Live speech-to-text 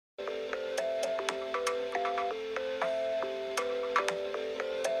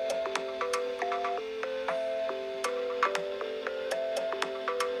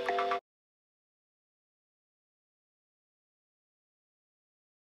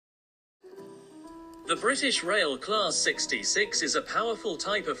The British Rail Class 66 is a powerful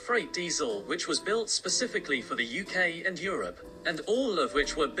type of freight diesel which was built specifically for the UK and Europe, and all of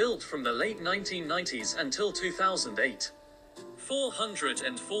which were built from the late 1990s until 2008.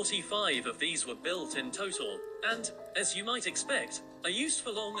 445 of these were built in total, and, as you might expect, are used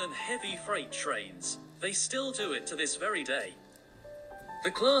for long and heavy freight trains. They still do it to this very day.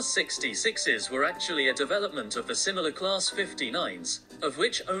 The Class 66s were actually a development of the similar Class 59s, of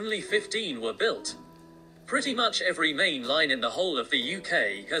which only 15 were built. Pretty much every main line in the whole of the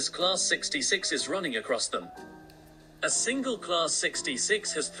UK has Class 66s running across them. A single Class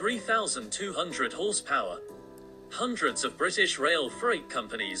 66 has 3,200 horsepower. Hundreds of British rail freight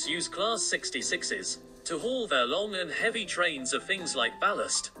companies use Class 66s to haul their long and heavy trains of things like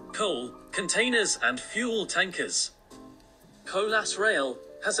ballast, coal, containers and fuel tankers. Colas Rail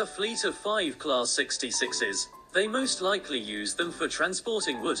has a fleet of 5 Class 66s. They most likely use them for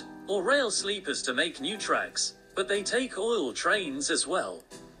transporting wood or rail sleepers to make new tracks, but they take oil trains as well.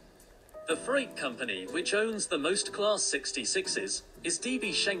 The freight company which owns the most Class 66s is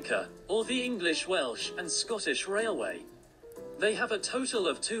DB Schenker, or the English, Welsh and Scottish Railway. They have a total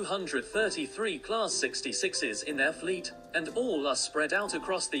of 233 Class 66s in their fleet, and all are spread out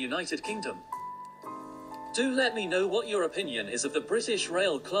across the United Kingdom. Do let me know what your opinion is of the British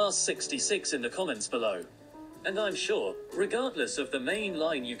Rail Class 66 in the comments below. And I'm sure, regardless of the main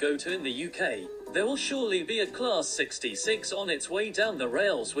line you go to in the UK, there will surely be a Class 66 on its way down the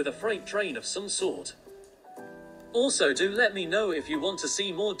rails with a freight train of some sort. Also, do let me know if you want to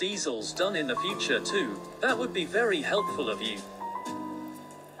see more diesels done in the future too. That would be very helpful of you.